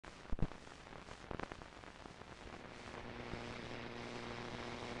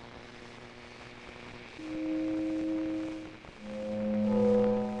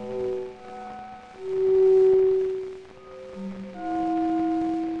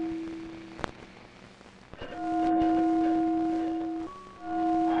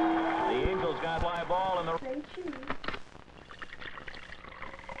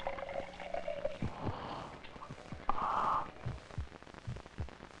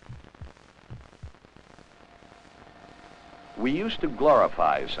We used to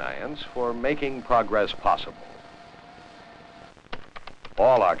glorify science for making progress possible.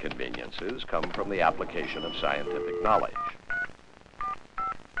 All our conveniences come from the application of scientific knowledge.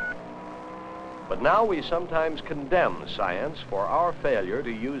 But now we sometimes condemn science for our failure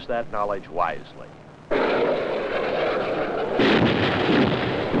to use that knowledge wisely.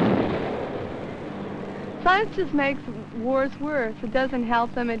 Science just makes wars worse. It doesn't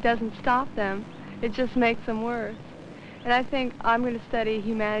help them, it doesn't stop them. It just makes them worse. And I think I'm going to study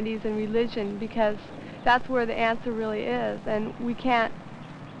humanities and religion because that's where the answer really is. And we can't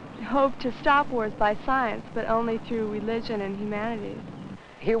hope to stop wars by science, but only through religion and humanities.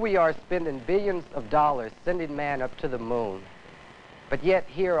 Here we are spending billions of dollars sending man up to the moon. But yet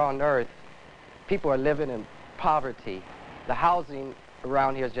here on Earth, people are living in poverty. The housing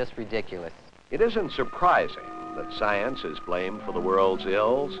around here is just ridiculous. It isn't surprising that science is blamed for the world's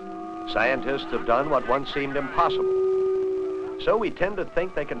ills. Scientists have done what once seemed impossible. So we tend to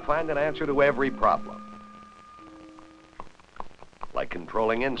think they can find an answer to every problem. Like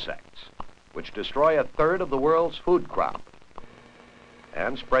controlling insects, which destroy a third of the world's food crop,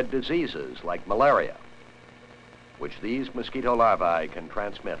 and spread diseases like malaria, which these mosquito larvae can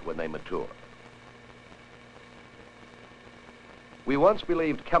transmit when they mature. We once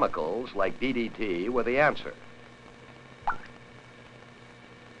believed chemicals like DDT were the answer.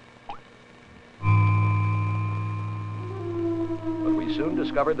 But we soon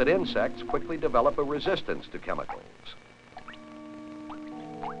discovered that insects quickly develop a resistance to chemicals.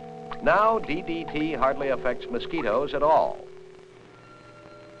 Now, DDT hardly affects mosquitoes at all.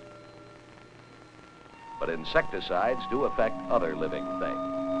 But insecticides do affect other living things.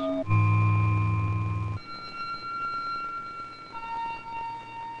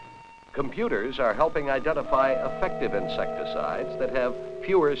 Computers are helping identify effective insecticides that have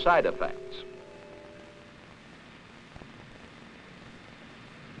fewer side effects.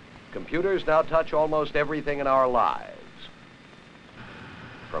 Computers now touch almost everything in our lives,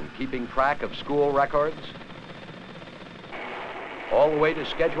 from keeping track of school records, all the way to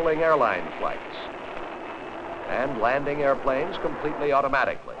scheduling airline flights and landing airplanes completely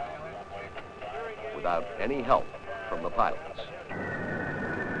automatically, without any help from the pilots.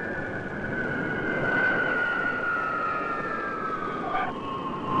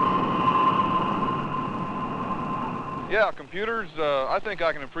 Yeah, computers, I think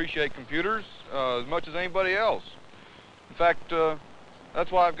I can appreciate computers as much as anybody else. In fact, that's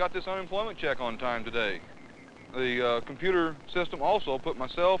why I've got this unemployment check on time today. The computer system also put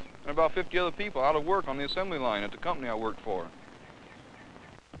myself and about 50 other people out of work on the assembly line at the company I worked for.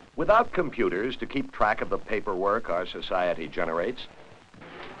 Without computers to keep track of the paperwork our society generates,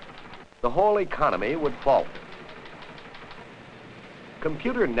 the whole economy would falter.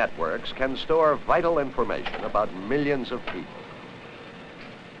 Computer networks can store vital information about millions of people.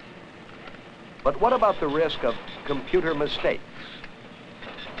 But what about the risk of computer mistakes?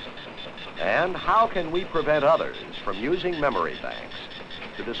 And how can we prevent others from using memory banks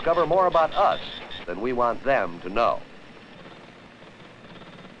to discover more about us than we want them to know?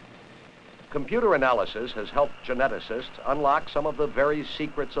 Computer analysis has helped geneticists unlock some of the very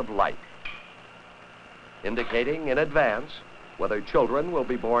secrets of life, indicating in advance whether children will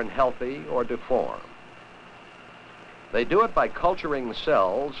be born healthy or deformed. They do it by culturing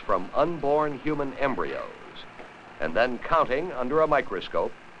cells from unborn human embryos and then counting under a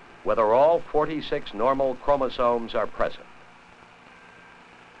microscope whether all 46 normal chromosomes are present.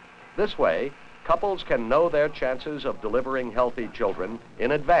 This way, couples can know their chances of delivering healthy children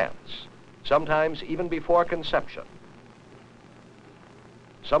in advance, sometimes even before conception.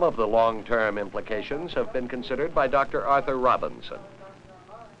 Some of the long-term implications have been considered by Dr. Arthur Robinson.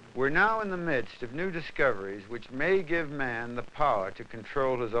 We're now in the midst of new discoveries which may give man the power to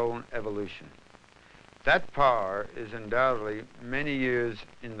control his own evolution. That power is undoubtedly many years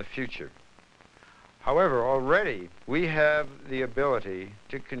in the future. However, already we have the ability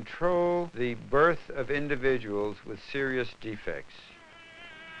to control the birth of individuals with serious defects.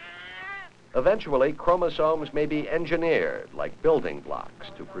 Eventually, chromosomes may be engineered like building blocks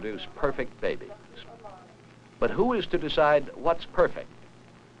to produce perfect babies. But who is to decide what's perfect?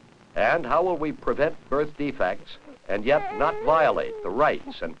 And how will we prevent birth defects and yet not violate the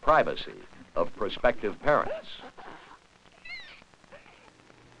rights and privacy of prospective parents?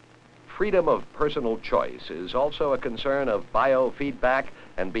 Freedom of personal choice is also a concern of biofeedback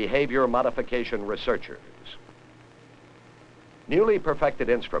and behavior modification researchers. Newly perfected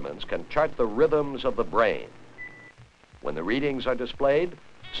instruments can chart the rhythms of the brain. When the readings are displayed,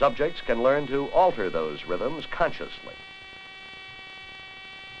 subjects can learn to alter those rhythms consciously.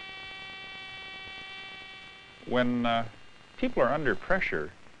 When people are under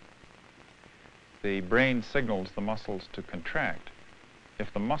pressure, the brain signals the muscles to contract.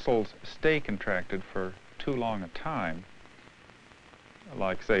 If the muscles stay contracted for too long a time,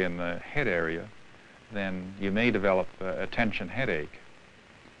 like say in the head area, then you may develop a tension headache.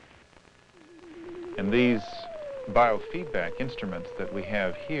 And these biofeedback instruments that we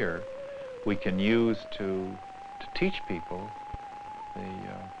have here, we can use to teach people the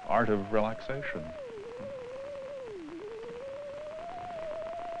art of relaxation.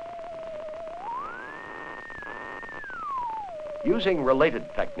 Using related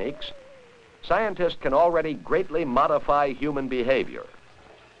techniques, scientists can already greatly modify human behavior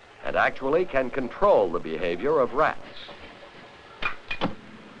and actually can control the behavior of rats.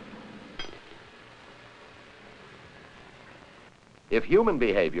 If human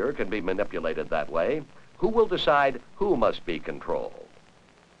behavior can be manipulated that way, who will decide who must be controlled?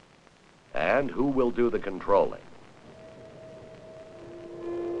 And who will do the controlling?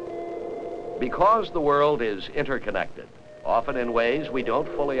 Because the world is interconnected, often in ways we don't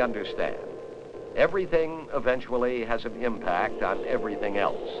fully understand, everything eventually has an impact on everything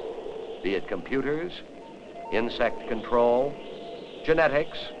else, be it computers, insect control,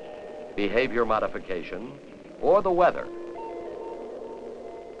 genetics, behavior modification, or the weather,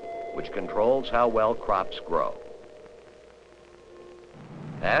 which controls how well crops grow.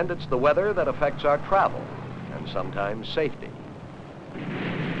 And it's the weather that affects our travel and sometimes safety.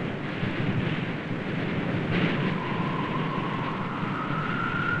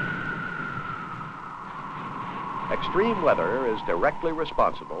 Extreme weather is directly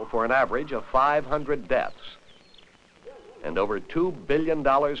responsible for an average of 500 deaths and over $2 billion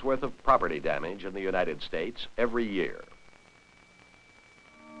worth of property damage in the United States every year.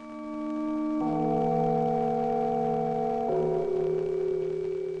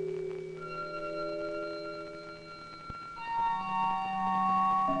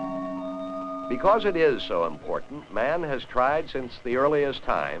 Because it is so important, man has tried since the earliest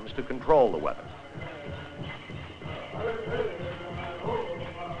times to control the weather.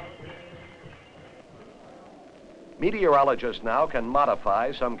 Meteorologists now can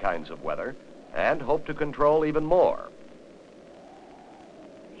modify some kinds of weather and hope to control even more.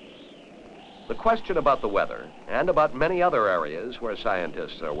 The question about the weather and about many other areas where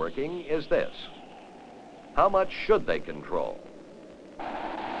scientists are working is this: how much should they control?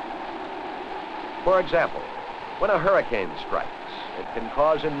 For example, when a hurricane strikes, it can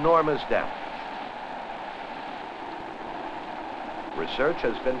cause enormous damage. Research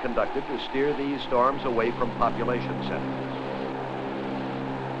has been conducted to steer these storms away from population centers.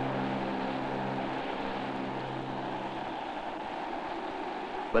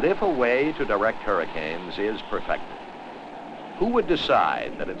 But if a way to direct hurricanes is perfected, who would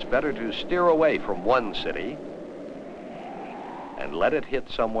decide that it's better to steer away from one city and let it hit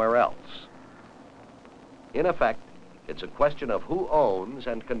somewhere else? In effect, it's a question of who owns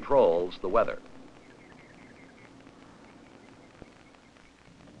and controls the weather.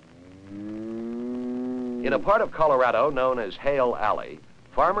 In a part of Colorado known as Hale Alley,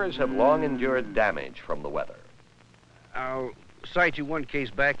 farmers have long endured damage from the weather. I'll cite you one case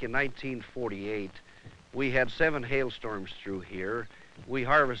back in 1948. We had 7 hailstorms through here. We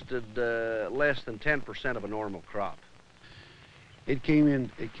harvested less than 10% of a normal crop. It came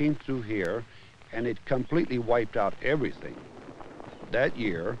through here, and it completely wiped out everything. That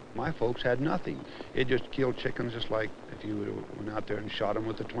year, my folks had nothing. It just killed chickens just like if you went out there and shot them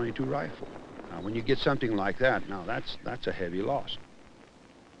with a .22 rifle. Now, when you get something like that, now that's a heavy loss.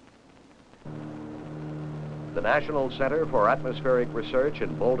 The National Center for Atmospheric Research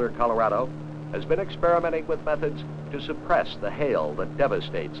in Boulder, Colorado, has been experimenting with methods to suppress the hail that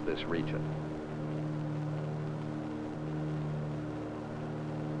devastates this region.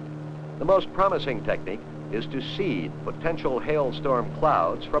 The most promising technique is to seed potential hailstorm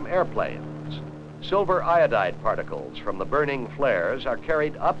clouds from airplanes. Silver iodide particles from the burning flares are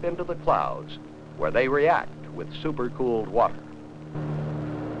carried up into the clouds, where they react with supercooled water.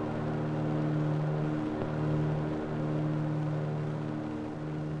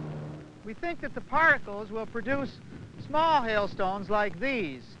 We think that the particles will produce small hailstones like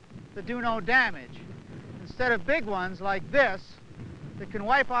these that do no damage, instead of big ones like this that can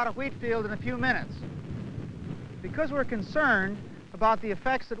wipe out a wheat field in a few minutes. Because we're concerned about the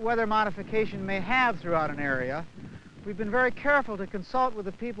effects that weather modification may have throughout an area, we've been very careful to consult with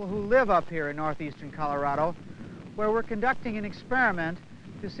the people who live up here in northeastern Colorado, where we're conducting an experiment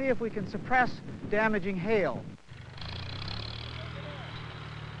to see if we can suppress damaging hail.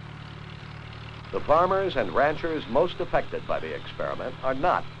 The farmers and ranchers most affected by the experiment are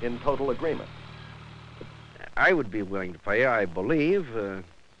not in total agreement. I would be willing to pay, I believe,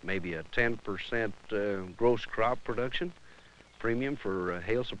 maybe a 10% gross crop production premium for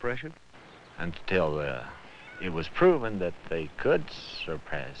hail suppression. Until it was proven that they could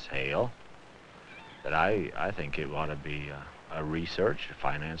suppress hail, that I think it ought to be a research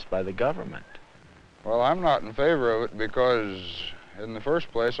financed by the government. Well, I'm not in favor of it because, in the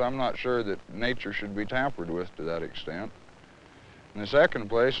first place, I'm not sure that nature should be tampered with to that extent. In the second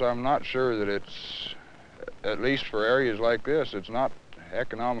place, I'm not sure that it's, at least for areas like this, it's not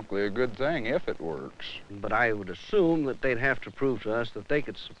economically a good thing if it works. But I would assume that they'd have to prove to us that they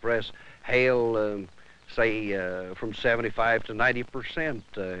could suppress hail, say, from 75 to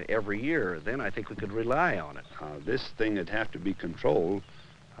 90% every year. Then I think we could rely on it. This thing would have to be controlled,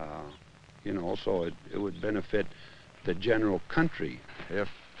 you know, so it would benefit the general country. If,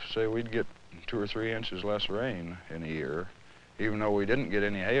 say, we'd get 2 or 3 inches less rain in a year, even though we didn't get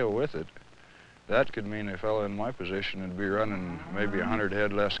any hail with it, that could mean a fellow in my position would be running maybe 100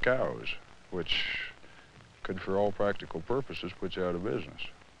 head less cows, which could, for all practical purposes, put you out of business.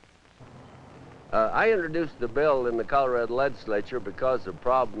 I introduced the bill in the Colorado legislature because of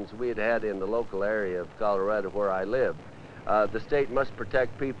problems we had had in the local area of Colorado where I live. The state must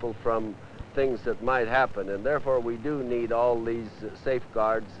protect people from things that might happen, and therefore we do need all these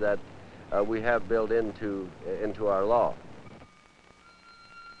safeguards that we have built into our law.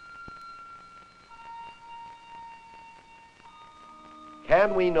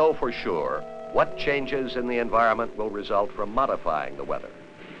 Can we know for sure what changes in the environment will result from modifying the weather?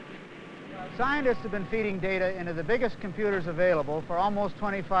 Scientists have been feeding data into the biggest computers available for almost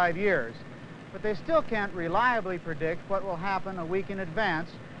 25 years, but they still can't reliably predict what will happen a week in advance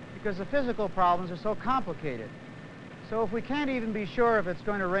because the physical problems are so complicated. So if we can't even be sure if it's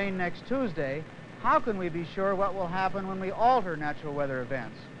going to rain next Tuesday, how can we be sure what will happen when we alter natural weather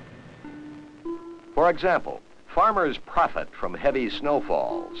events? For example, farmers profit from heavy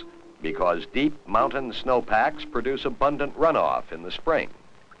snowfalls because deep mountain snowpacks produce abundant runoff in the spring.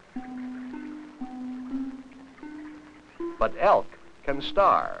 But elk can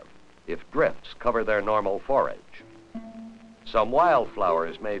starve if drifts cover their normal forage. Some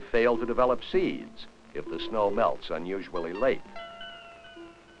wildflowers may fail to develop seeds if the snow melts unusually late.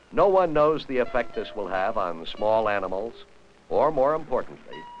 No one knows the effect this will have on small animals, or more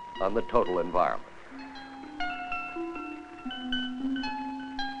importantly, on the total environment.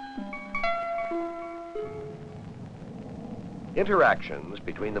 Interactions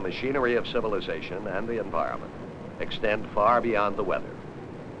between the machinery of civilization and the environment extend far beyond the weather.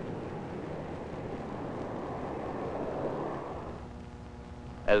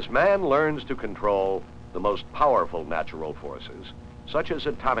 As man learns to control the most powerful natural forces, such as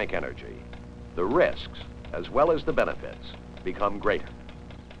atomic energy, the risks, as well as the benefits, become greater.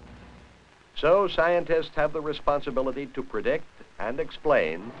 So scientists have the responsibility to predict and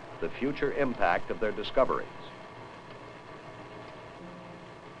explain the future impact of their discoveries.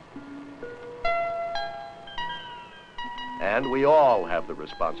 And we all have the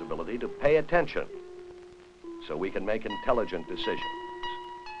responsibility to pay attention so we can make intelligent decisions.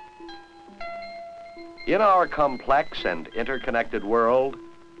 In our complex and interconnected world,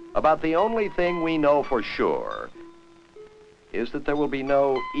 about the only thing we know for sure is that there will be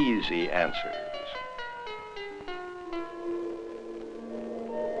no easy answers.